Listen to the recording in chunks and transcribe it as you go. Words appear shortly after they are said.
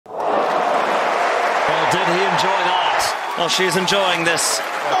did he enjoy that? Well, she's enjoying this.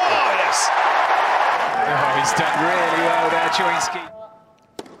 Oh, yes. Oh, he's done really well there, Choinski.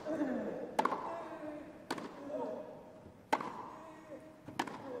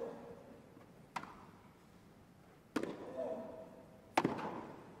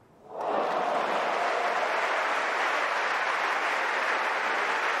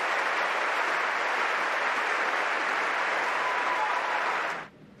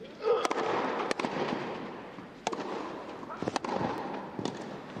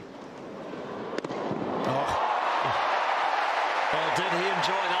 Well, did he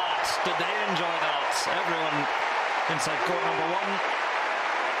enjoy that? Did they enjoy that? Everyone inside court number one.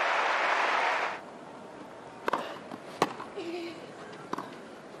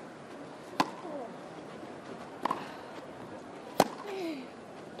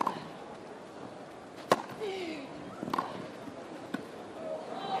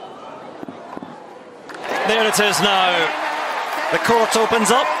 There it is now. The court opens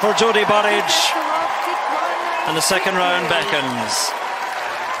up for Jodie Burrage. And the second round beckons.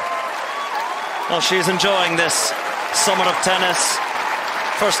 Well, she's enjoying this summer of tennis.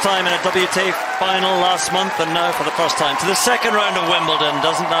 First time in a WTA final last month, and now for the first time to the second round of Wimbledon.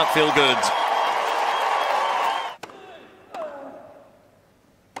 Doesn't that feel good?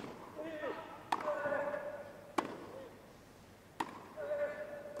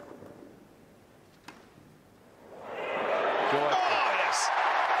 Oh, yes.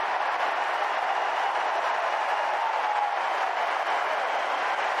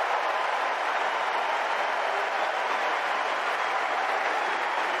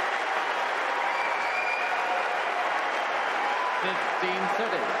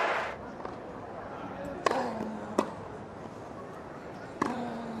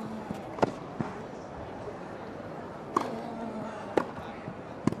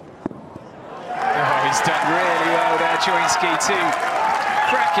 Oh, he's done really well there, Choinski, too.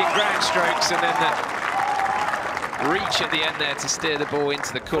 Cracking ground strokes and then the reach at the end there to steer the ball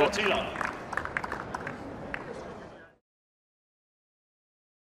into the court.